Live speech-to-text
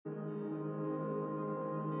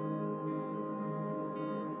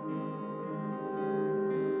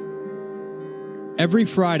Every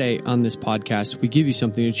Friday on this podcast, we give you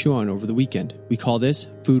something to chew on over the weekend. We call this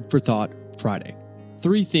Food for Thought Friday.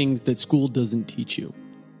 3 things that school doesn't teach you.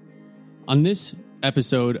 On this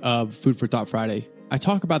episode of Food for Thought Friday, I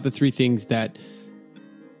talk about the 3 things that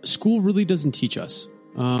school really doesn't teach us.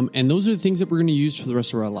 And those are the things that we're going to use for the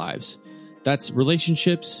rest of our lives. That's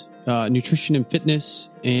relationships, nutrition and fitness,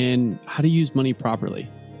 and how to use money properly.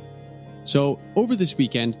 So over this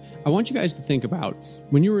weekend, I want you guys to think about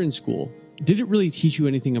when you were in school, did it really teach you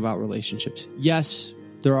anything about relationships? Yes,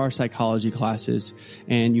 there are psychology classes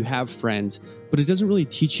and you have friends, but it doesn't really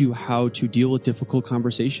teach you how to deal with difficult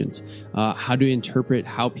conversations, how to interpret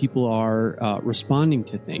how people are responding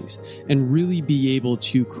to things, and really be able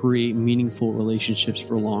to create meaningful relationships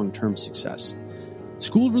for long-term success.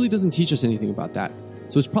 School really doesn't teach us anything about that.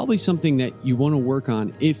 So it's probably something that you want to work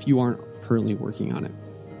on if you aren't currently working on it.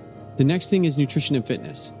 The next thing is nutrition and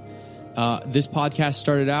fitness. This podcast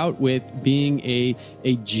started out with being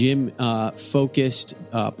a gym focused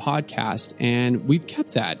podcast, and we've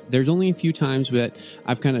kept that. There's only a few times that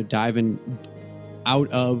I've kind of dived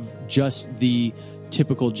out of just the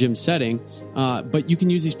typical gym setting, but you can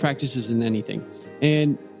use these practices in anything.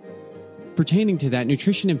 And pertaining to that,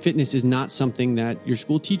 nutrition and fitness is not something that your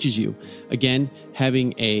school teaches you. Again,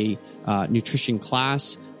 having a nutrition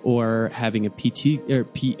class or having a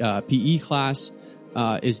PE class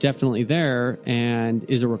is definitely there and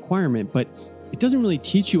is a requirement, but it doesn't really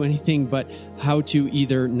teach you anything but how to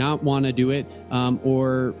either not want to do it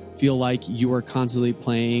or feel like you are constantly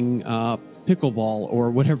playing pickleball or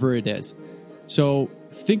whatever it is. So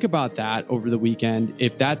think about that over the weekend.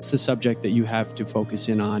 If that's the subject that you have to focus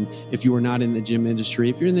in on, if you are not in the gym industry,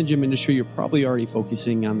 if you're in the gym industry, you're probably already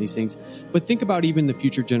focusing on these things. But think about even the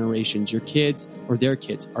future generations, your kids or their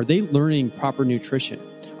kids. Are they learning proper nutrition?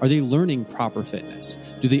 Are they learning proper fitness?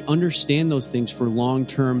 Do they understand those things for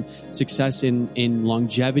long-term success in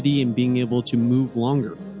longevity and being able to move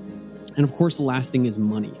longer? And of course, the last thing is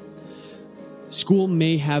money. School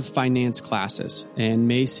may have finance classes and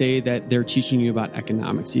may say that they're teaching you about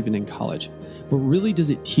economics, even in college. But really, does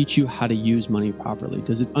it teach you how to use money properly?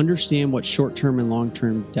 Does it understand what short-term and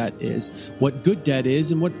long-term debt is, what good debt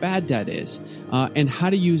is, and what bad debt is, and how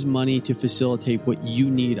to use money to facilitate what you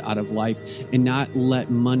need out of life and not let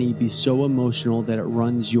money be so emotional that it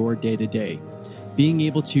runs your day-to-day? Being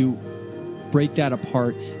able to break that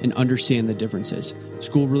apart and understand the differences.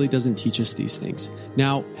 School really doesn't teach us these things.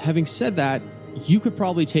 Now, having said that, you could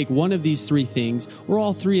probably take one of these 3 things or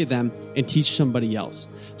all 3 of them and teach somebody else.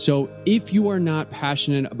 So if you are not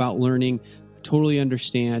passionate about learning, totally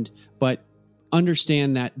understand, but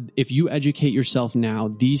understand that if you educate yourself now,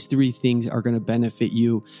 these 3 things are going to benefit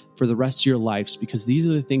you for the rest of your lives because these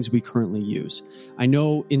are the things we currently use. I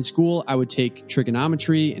know in school I would take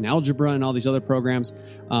trigonometry and algebra and all these other programs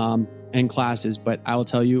and classes, but I will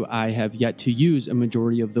tell you I have yet to use a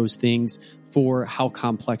majority of those things for how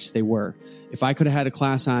complex they were. If I could have had a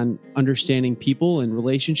class on understanding people and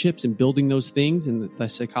relationships and building those things and the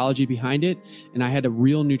psychology behind it, and I had a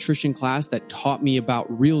real nutrition class that taught me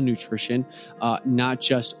about real nutrition, not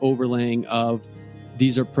just overlaying of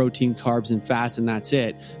these are protein, carbs, and fats, and that's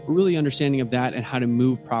it, but really understanding of that and how to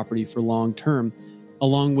move property for long term,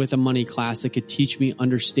 along with a money class that could teach me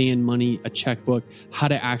understand money, a checkbook, how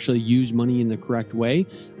to actually use money in the correct way,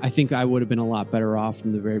 I think I would have been a lot better off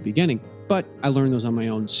from the very beginning. But I learned those on my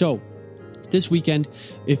own. So this weekend,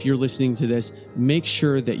 if you're listening to this, make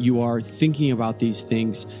sure that you are thinking about these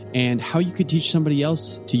things and how you could teach somebody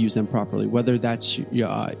else to use them properly, whether that's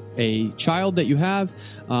a child that you have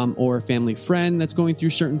or a family friend that's going through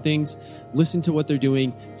certain things. Listen to what they're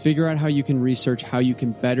doing, figure out how you can research, how you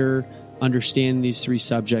can better understand these 3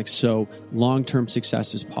 subjects so long-term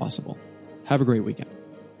success is possible. Have a great weekend.